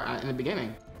one in the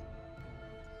beginning.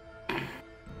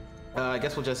 I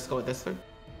guess we'll just go with this one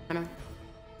for now.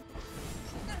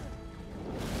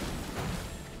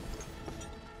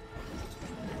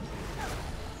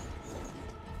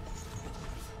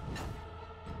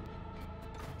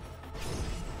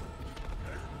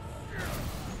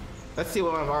 Let's see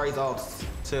what one of Ari's ults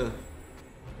too.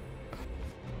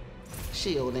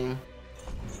 Shielding.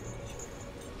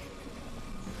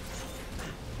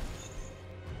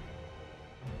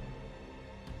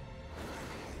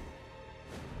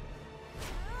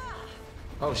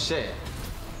 Oh shit.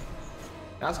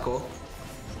 That's cool.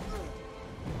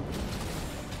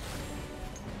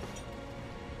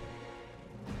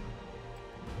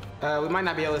 We might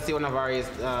not be able to see one of Ari's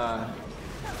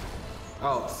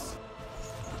ults.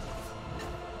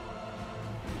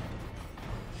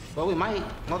 Well, we might.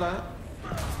 Hold on.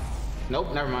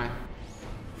 Nope, never mind.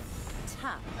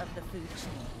 Top of the food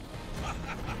chain.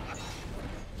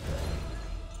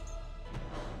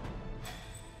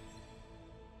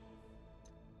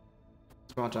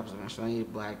 Small drops of extremely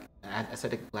black,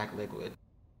 acidic black liquid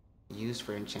used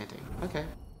for enchanting. Okay.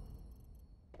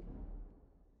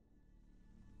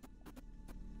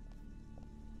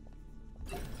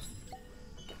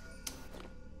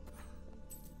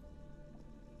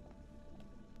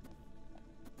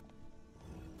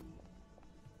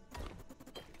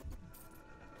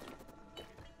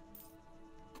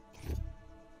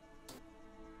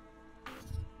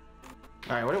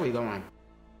 All right, where are we going?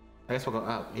 I guess we'll go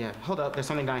up. Yeah, hold up. There's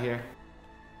something down here.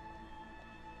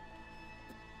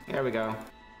 There we go.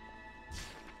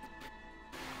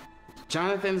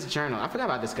 Jonathan's journal. I forgot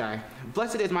about this guy.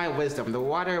 Blessed is my wisdom. The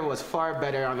water was far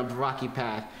better on the rocky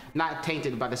path, not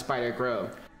tainted by the spider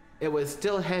grove. It was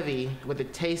still heavy with the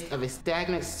taste of a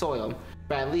stagnant soil,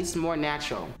 but at least more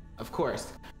natural. Of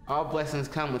course, all blessings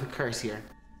come with a curse here.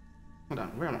 Hold on,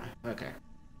 where am I? Okay.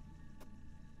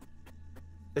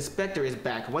 The specter is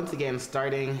back, once again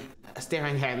staring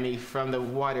at me from the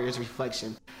water's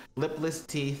reflection, lipless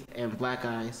teeth and black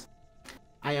eyes.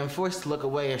 I am forced to look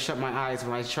away or shut my eyes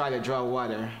when I try to draw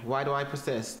water. Why do I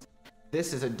persist?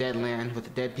 This is a dead land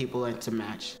with dead people to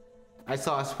match. I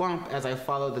saw a swamp as I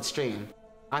followed the stream.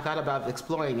 I thought about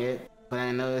exploring it, but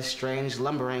I noticed strange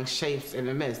lumbering shapes in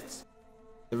the mists.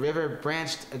 The river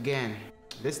branched again,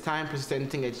 this time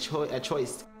presenting a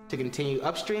choice to continue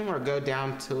upstream or go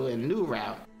down to a new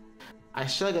route. I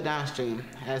should go downstream,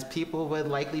 as people would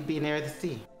likely be near the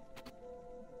sea.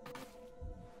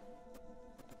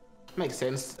 Makes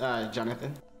sense,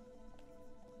 Jonathan.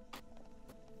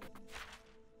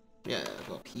 Yeah,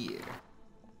 go up here.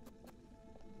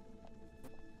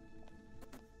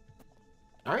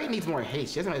 Ari needs more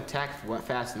haste. She doesn't attack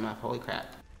fast enough. Holy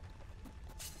crap.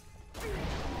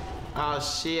 Oh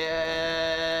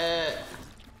shit.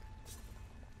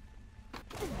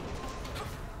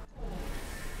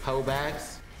 Hoe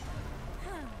bags.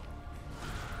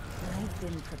 I've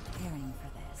been preparing for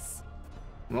this.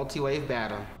 Multi-wave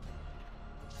battle.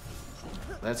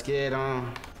 Let's get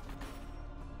on.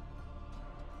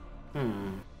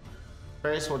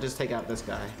 First, we'll just take out this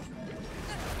guy.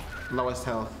 Lowest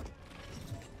health.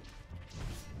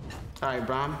 Alright,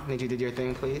 Braum, need you to do your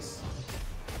thing, please.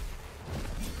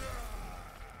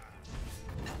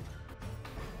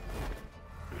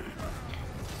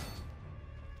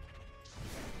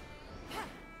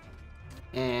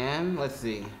 And let's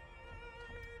see.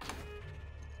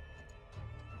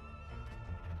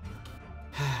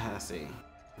 Let's see.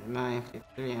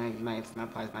 953 and ignites and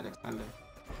applies magic thunder.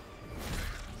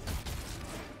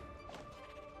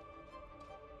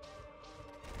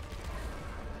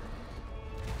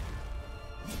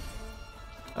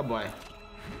 Oh boy.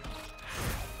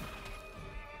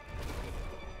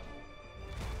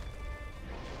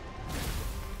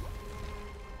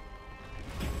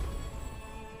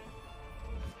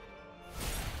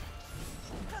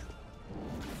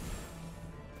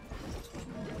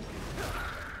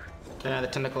 Yeah, the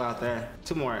tentacle out there.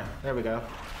 2 more. There we go.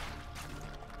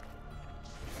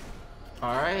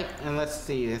 All right, and let's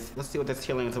see this. Let's see what this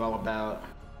healing is all about.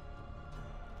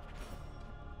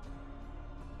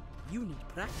 You need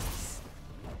practice.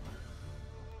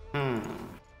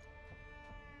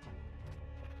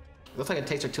 Looks like it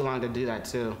takes her too long to do that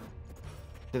too.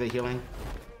 Do the healing.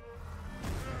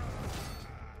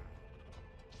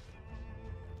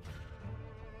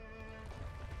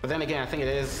 But then again, I think it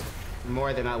is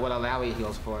more than what Alawi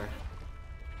heals for.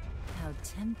 How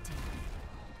tempting.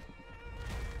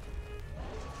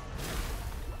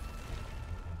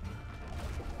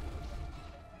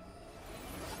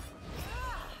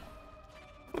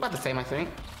 About the same, I think.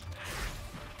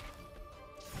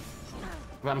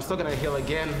 But I'm still gonna heal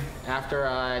again after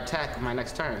I attack my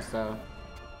next turn, so.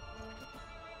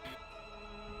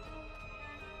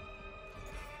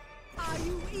 Are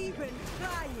you even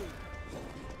trying?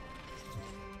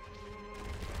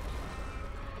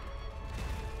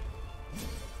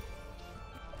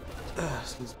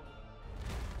 Excuse me.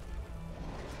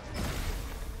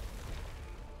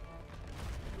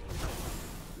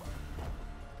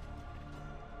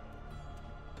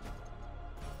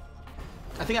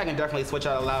 I think I can definitely switch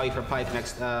out Alawi for Pike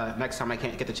next time I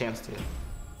can't get the chance to.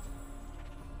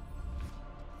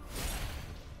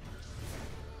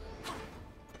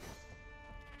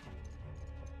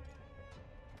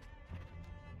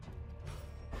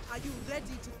 Are you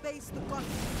ready to face the gods?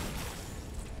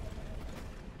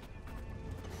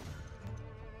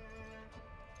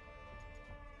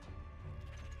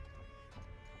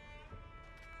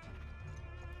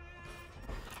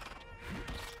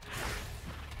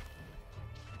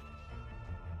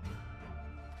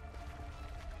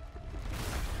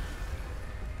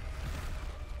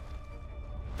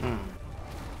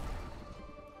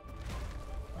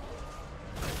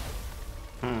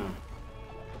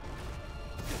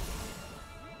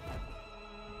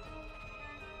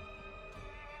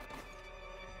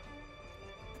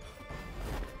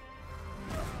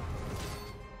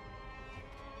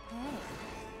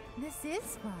 This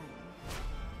is fun.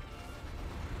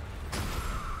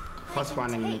 Plus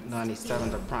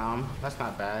 197 to prom. That's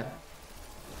not bad.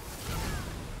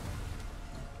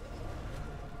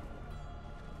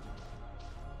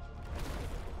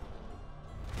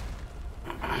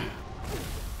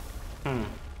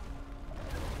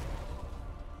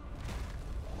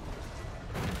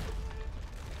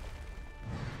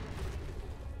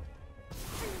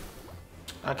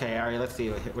 Okay, Ari, let's see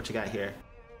what you got here.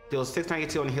 Deals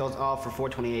 692 and heals all for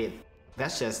 428.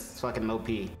 That's just fucking OP.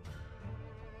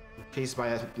 Piece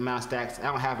by amount of stacks. I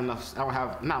don't have enough.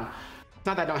 No. It's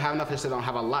not that I don't have enough, I just don't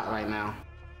have a lot right now.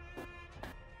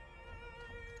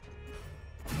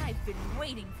 I've been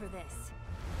waiting for this.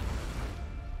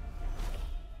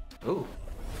 Ooh.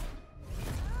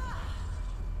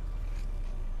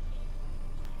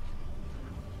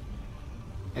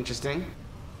 Interesting.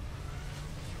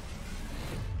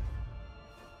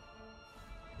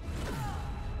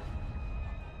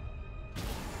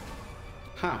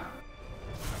 Huh.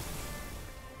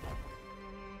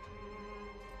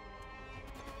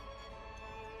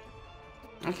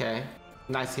 Okay.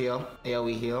 Nice heal.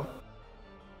 AoE heal.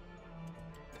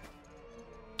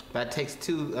 That takes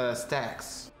 2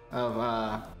 stacks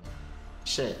of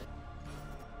shit.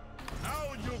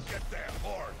 Now you get their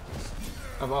horns.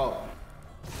 Of ult.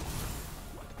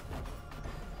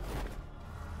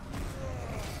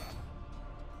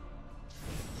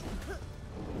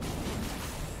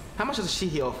 How much does she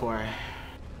heal for?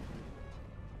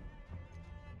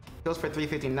 Heals for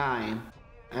 359.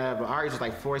 But Ari's was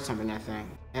like 4 something, I think.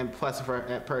 And plus for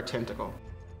per tentacle.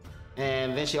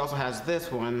 And then she also has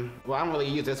this one. Well, I don't really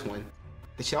use this one.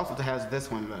 But she also has this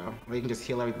one though, where you can just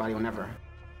heal everybody whenever.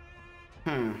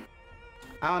 I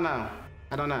don't know.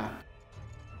 I don't know.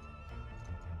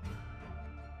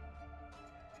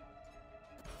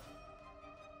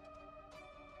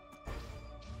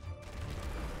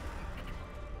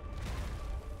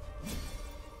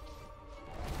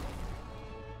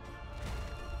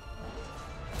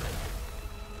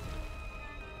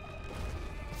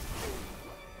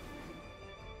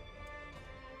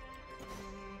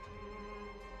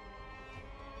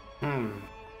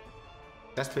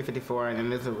 That's 354, and then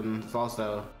this one's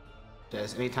also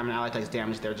just anytime an ally takes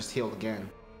damage, they're just healed again.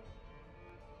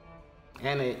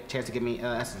 And a chance to give me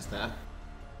essence stuff.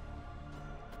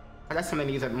 I got something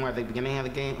to use at more at the beginning of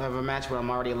the game, of a match where I'm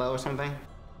already low or something.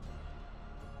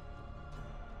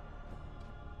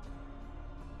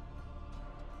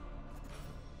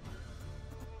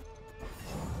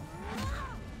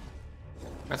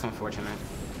 That's unfortunate.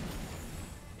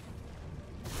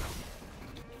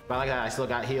 But like I still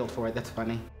got healed for it, that's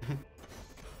funny.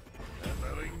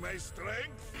 Gathering my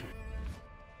strength.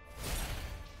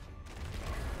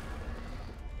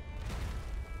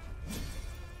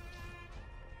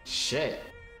 Shit.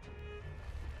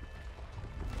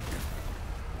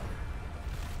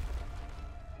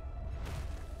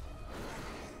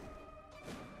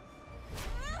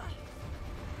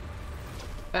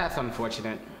 That's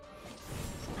unfortunate.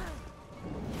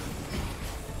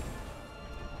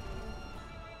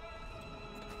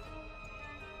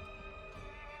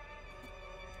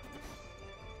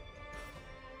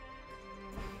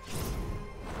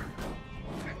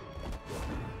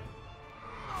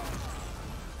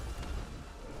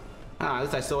 Ah, at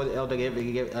least I saw it able to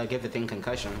give the thing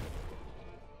concussion.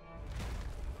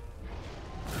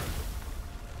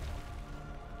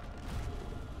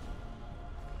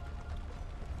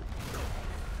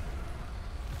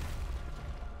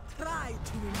 Try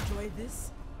to enjoy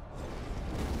this.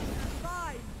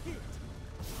 Fine hit.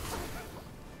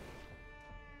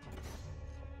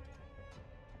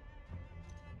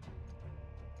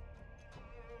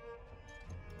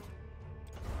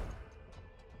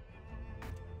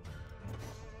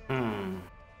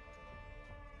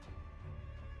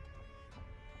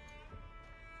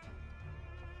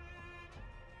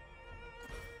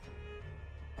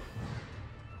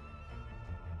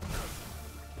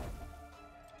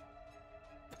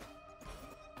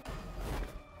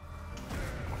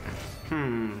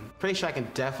 Pretty sure I can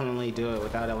definitely do it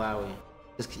without Alawi.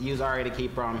 Just use Ari to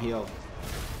keep Braum healed.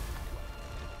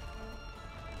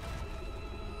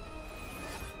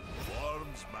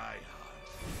 Warms my heart.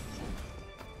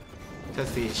 Let's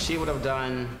see, she would have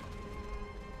done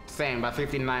same, about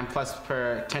 59 plus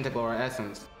per tentacle or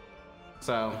essence.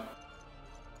 So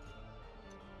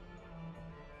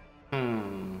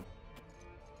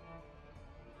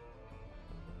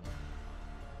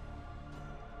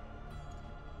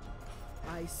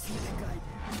I seek guidance.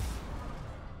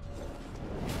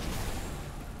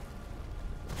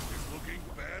 It's looking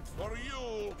bad for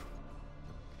you.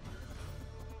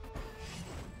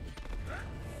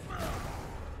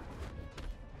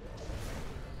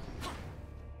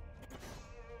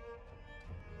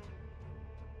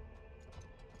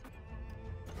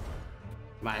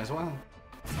 might as well.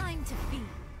 Time to feed.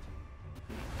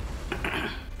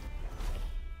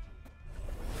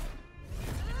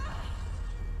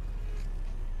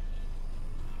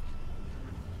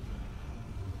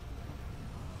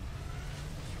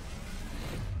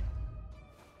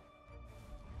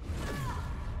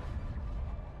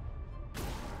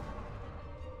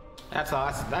 That's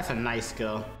all. That's a nice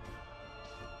skill.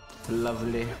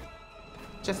 Lovely.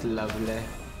 Just lovely.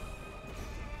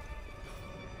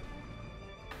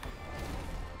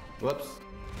 Whoops.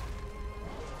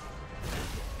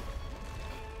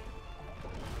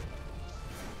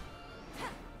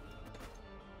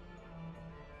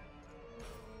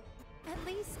 At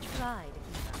least try to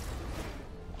keep up.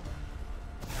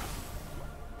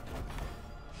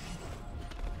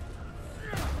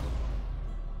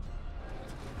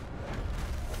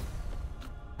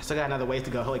 I still got another ways to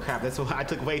go. Holy crap, that's I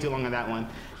took way too long on that one.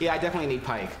 Yeah, I definitely need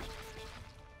Pike.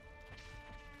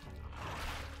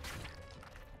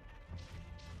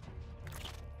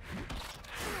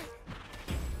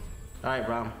 Alright,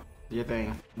 bro. Do your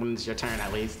thing. When it's your turn,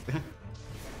 at least.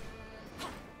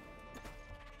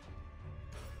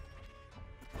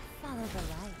 Follow the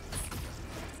light.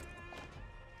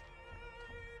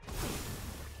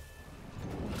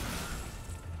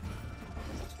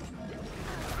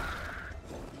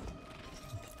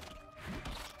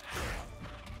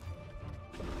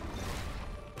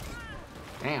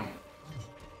 Damn.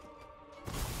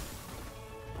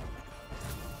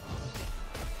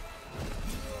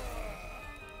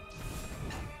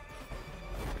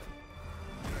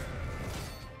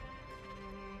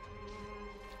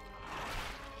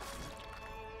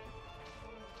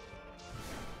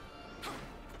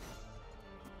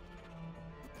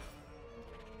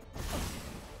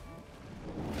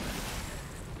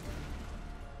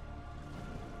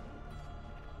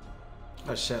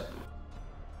 Oh shit.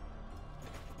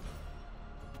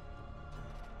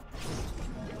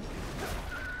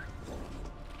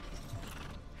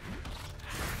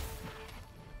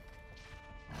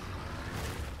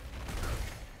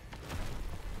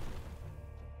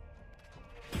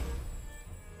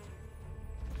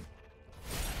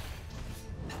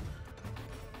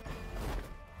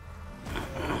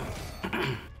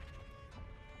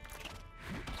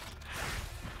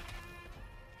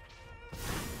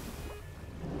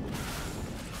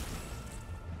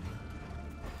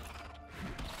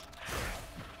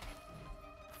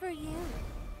 For you.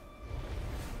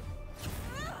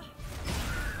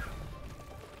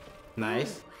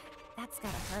 Nice. Ooh, that's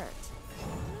gotta hurt.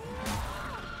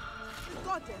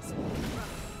 Goddess.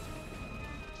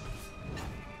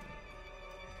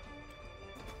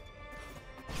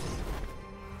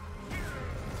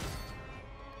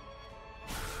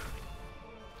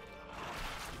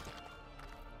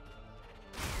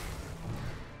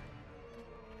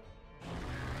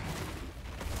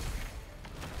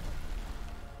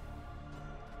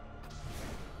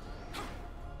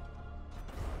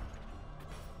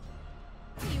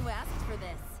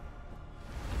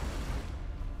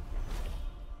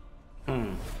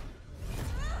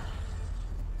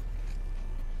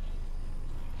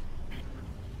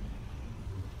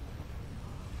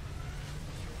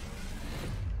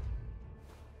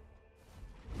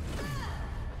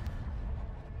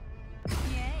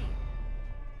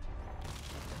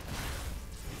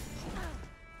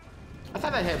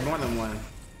 thought I hit more than one. It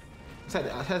said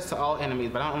it hits to all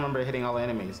enemies, but I don't remember hitting all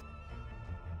enemies.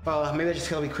 Well, maybe I just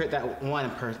gotta crit that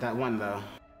one though.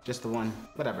 Just the one.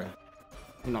 Whatever.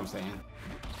 You know what I'm saying.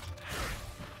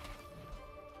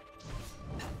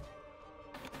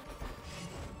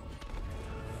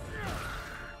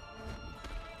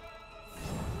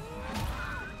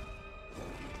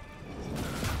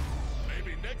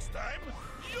 Maybe next time,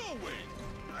 you'll win.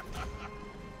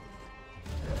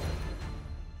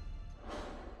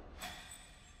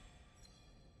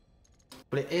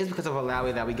 But it is because of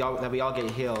Alawi that we all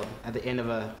get healed at the end of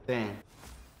a thing.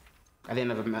 At the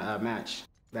end of a match,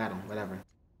 battle, whatever.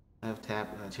 Left tap,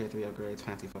 tier 3 upgrades,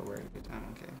 fancy footwear, good time,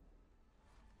 okay.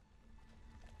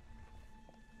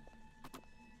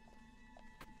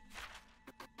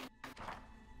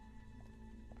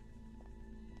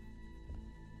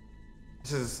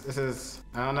 This is,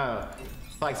 I don't know.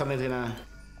 It's like something's gonna,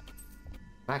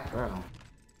 Black Pearl.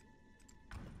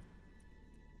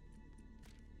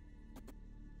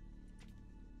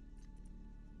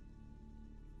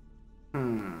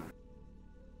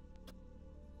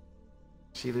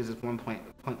 She loses 1.8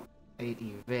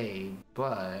 evade,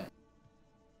 but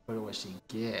look at what she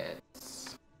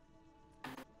gets.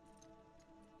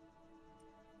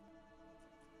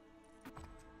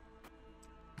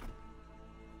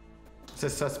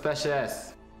 It's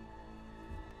suspicious.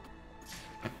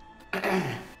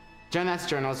 Jonas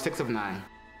Journal, 6 of 9.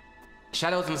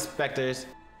 Shadows and Specters.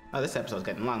 Oh, this episode's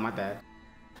getting long, my bad.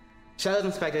 Shadows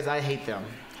and Specters, I hate them.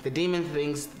 The demon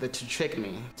thinks that to trick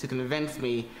me, to convince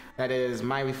me that it is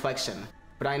my reflection.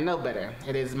 But I know better.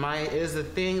 It is the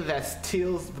thing that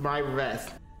steals my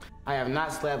rest. I have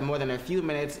not slept more than a few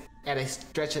minutes at a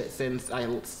stretch since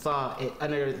I saw it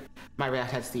under my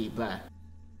raft at sea, blah.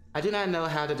 I do not know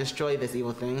how to destroy this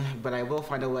evil thing, but I will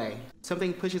find a way.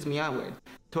 Something pushes me onward,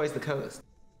 towards the coast.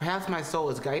 Perhaps my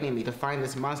soul is guiding me to find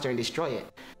this monster and destroy it,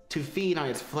 to feed on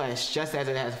its flesh just as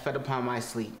it has fed upon my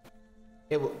sleep.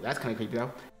 That's kind of creepy though.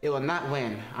 It will not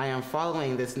win. I am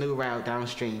following this new route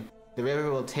downstream. The river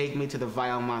will take me to the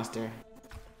vile monster.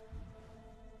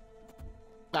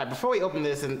 Alright, before we open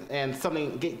this and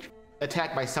something get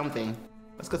attacked by something,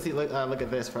 let's go see. Look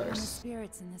at this When the first.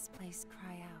 spirits in this place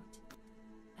cry out,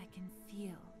 I can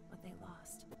feel what they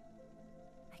lost.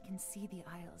 I can see the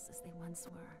Isles as they once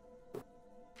were.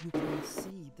 You can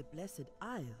see the Blessed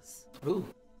Isles. Ooh,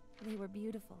 They were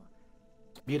beautiful.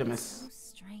 Beautimus. So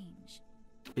strange.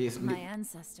 Yes, My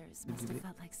ancestors must have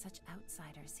felt like such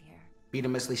outsiders here.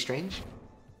 Beautimously strange.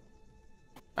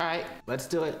 Alright, let's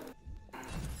do it.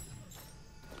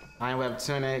 Iron Web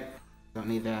Tunic. Don't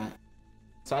need that.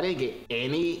 So I didn't get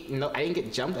any. No, I didn't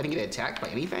get jumped. I didn't get attacked by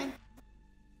anything.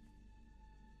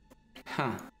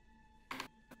 Huh.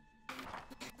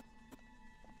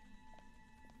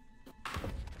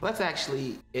 Let's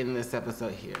actually end this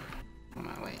episode here. Hold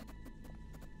on, wait.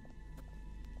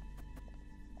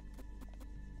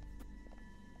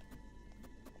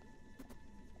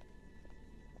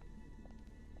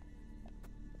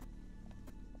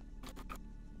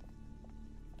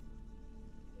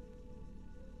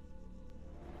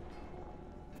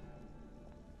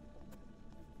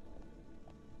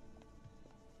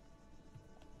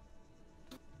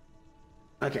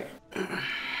 Okay.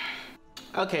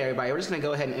 Okay, everybody, we're just gonna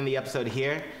go ahead and end the episode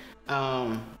here.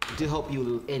 Do hope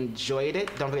you enjoyed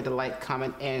it. Don't forget to like,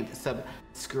 comment, and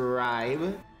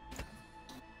subscribe.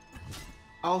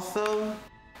 Also,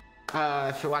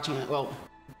 if you're watching, well,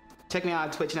 check me out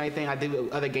on Twitch and everything. I do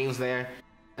other games there.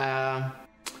 But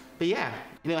yeah,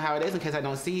 you know how it is in case I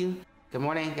don't see you. Good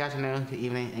morning, good afternoon, good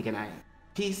evening, and good night.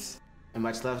 Peace, and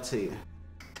much love to you.